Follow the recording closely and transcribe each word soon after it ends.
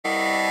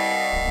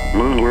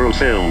Moon World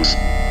Films.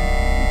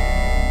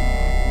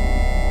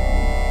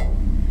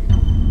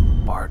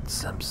 Bart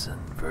Simpson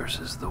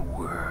versus the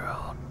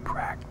World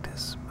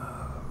Practice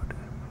Mode.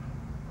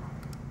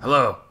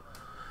 Hello.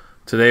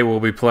 Today we'll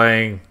be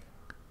playing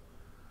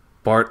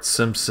Bart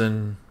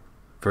Simpson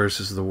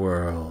versus the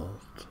World.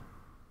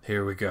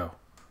 Here we go.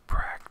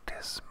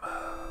 Practice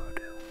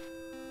mode.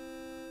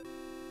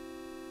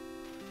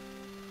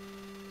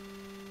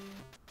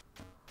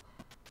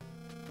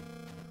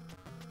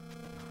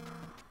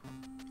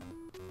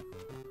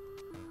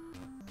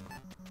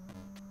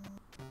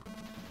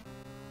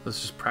 Let's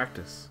just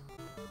practice.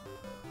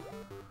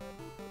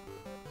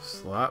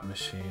 Slot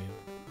machine.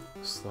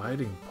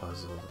 Sliding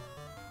puzzle.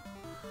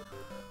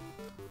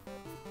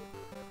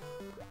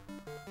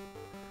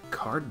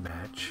 Card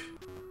match.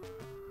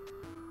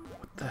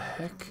 What the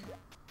heck?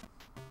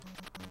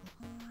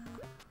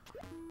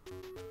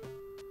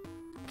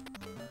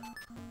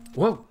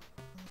 Whoa!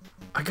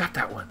 I got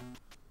that one.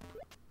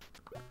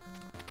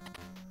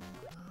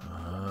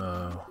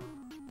 Oh.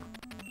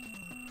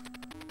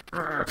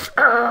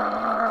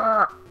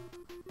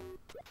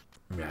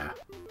 Yeah,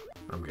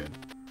 I'm good.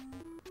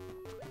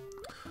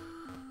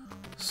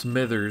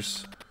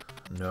 Smithers.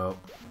 Nope.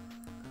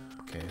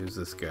 Okay, who's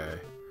this guy?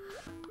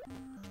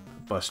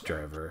 Bus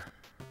driver.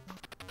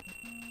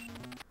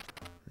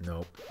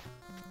 Nope.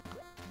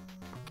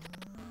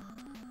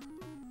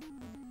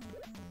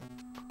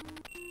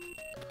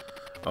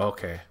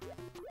 Okay.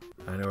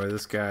 I know where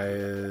this guy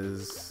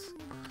is.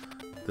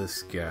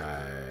 This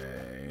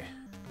guy.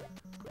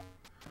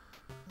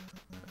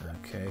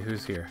 Okay,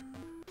 who's here?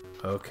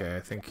 Okay, I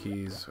think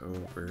he's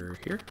over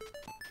here.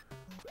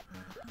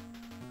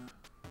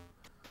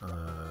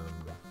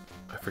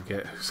 I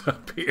forget who's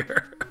up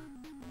here.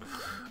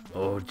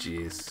 Oh,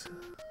 jeez.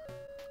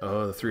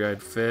 Oh, the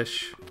three-eyed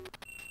fish.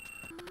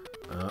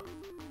 Oh.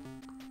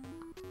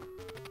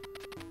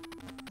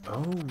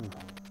 Oh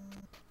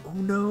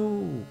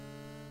no.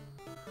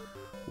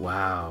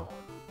 Wow.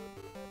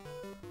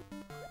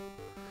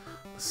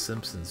 The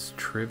Simpsons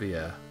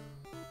trivia.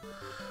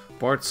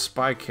 Bart's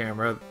spy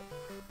camera.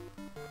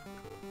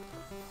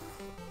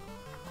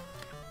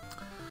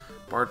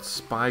 Bart's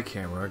spy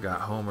camera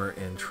got Homer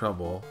in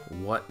trouble.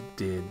 What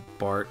did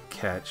Bart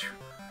catch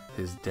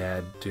his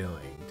dad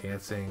doing?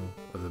 Dancing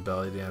with a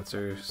belly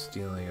dancer,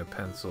 stealing a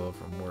pencil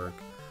from work,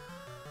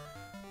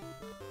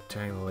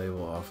 tearing the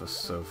label off a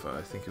sofa.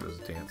 I think it was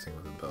dancing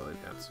with a belly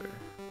dancer.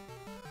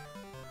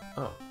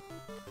 Oh.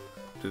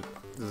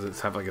 Does this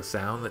have like a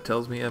sound that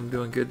tells me I'm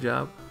doing a good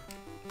job?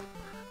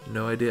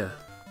 No idea.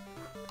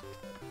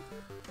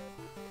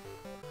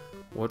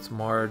 What's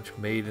Marge's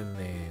maiden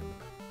name?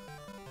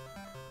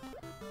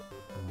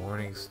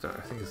 Morning Star.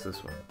 I think it's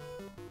this one.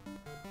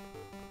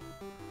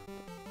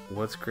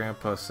 What's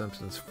Grandpa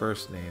Simpson's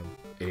first name?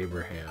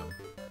 Abraham.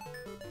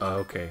 Oh,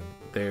 okay,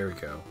 there we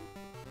go.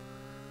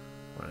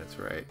 When it's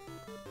right.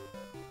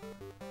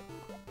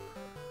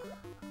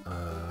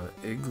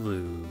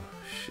 Igloo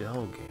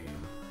shell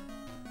game.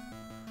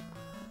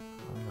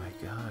 Oh my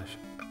gosh.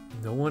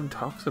 No one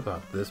talks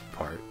about this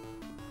part.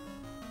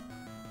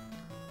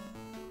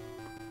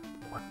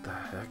 What the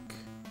heck?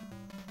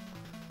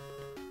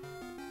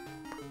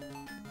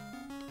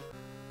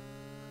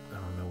 I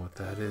don't know what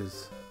that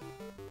is.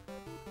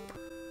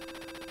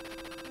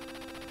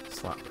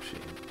 Slot machine.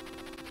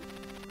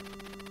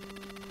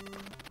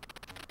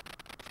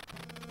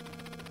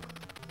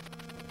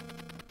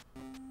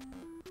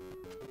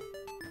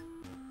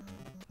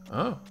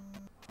 Oh,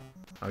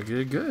 I get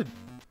it good.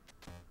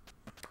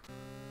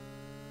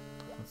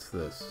 What's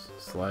this?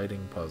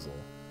 Sliding puzzle.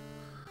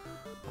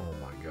 Oh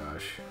my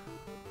gosh.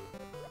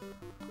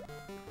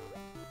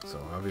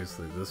 So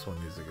obviously this one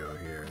needs to go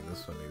here, and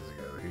this one needs to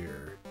go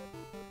here.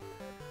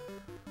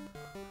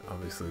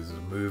 Obviously there's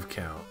a move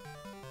count.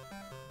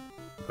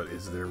 But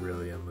is there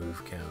really a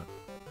move count?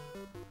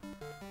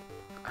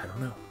 I don't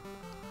know.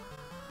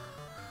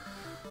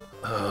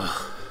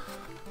 Ugh.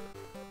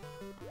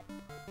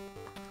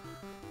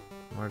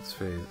 Mart's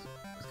face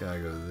has gotta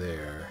go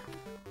there.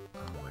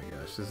 Oh my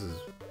gosh, this is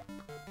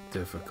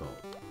difficult.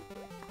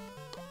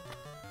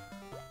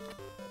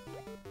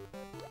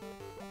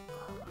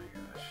 Oh my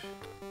gosh.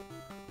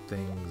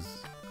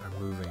 Things are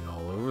moving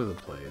all over the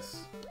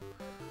place.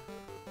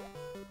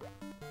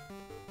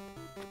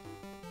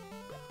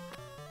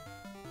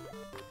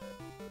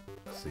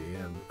 See,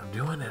 I'm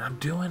doing it, I'm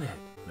doing it!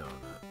 No,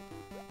 I'm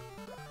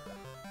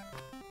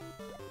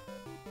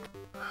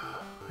not.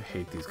 I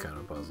hate these kind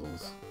of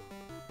puzzles.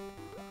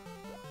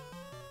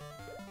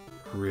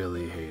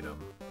 Really hate them.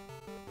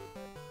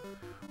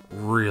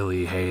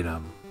 Really hate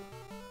them.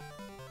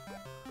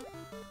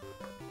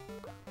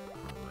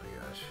 Oh my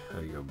gosh, how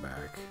do you go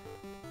back?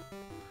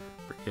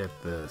 Forget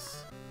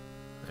this.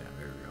 Yeah,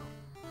 there we go.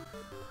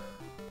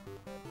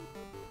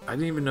 I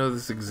didn't even know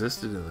this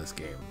existed in this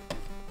game.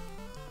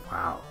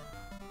 Wow.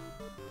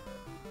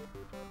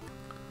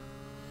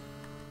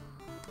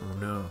 Oh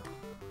no.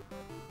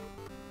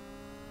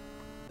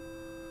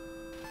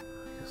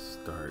 I guess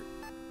start.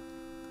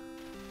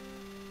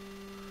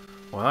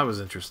 Well, that was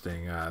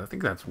interesting. I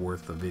think that's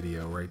worth the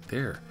video right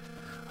there.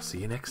 I'll see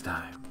you next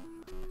time.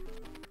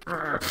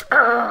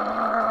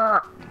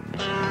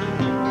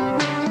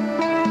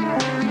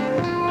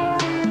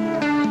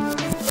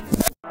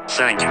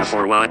 Thank you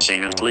for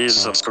watching, and please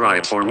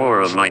subscribe for more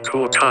of my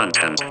cool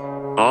content.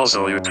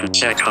 Also, you can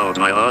check out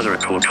my other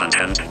cool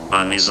content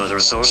on these other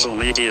social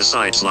media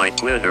sites like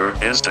Twitter,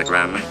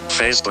 Instagram,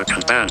 Facebook,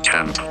 and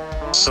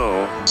Bandcamp.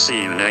 So,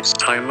 see you next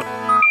time.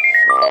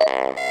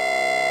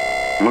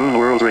 Moon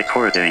World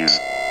Recordings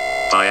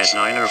by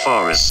Eshniner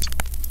Foreest.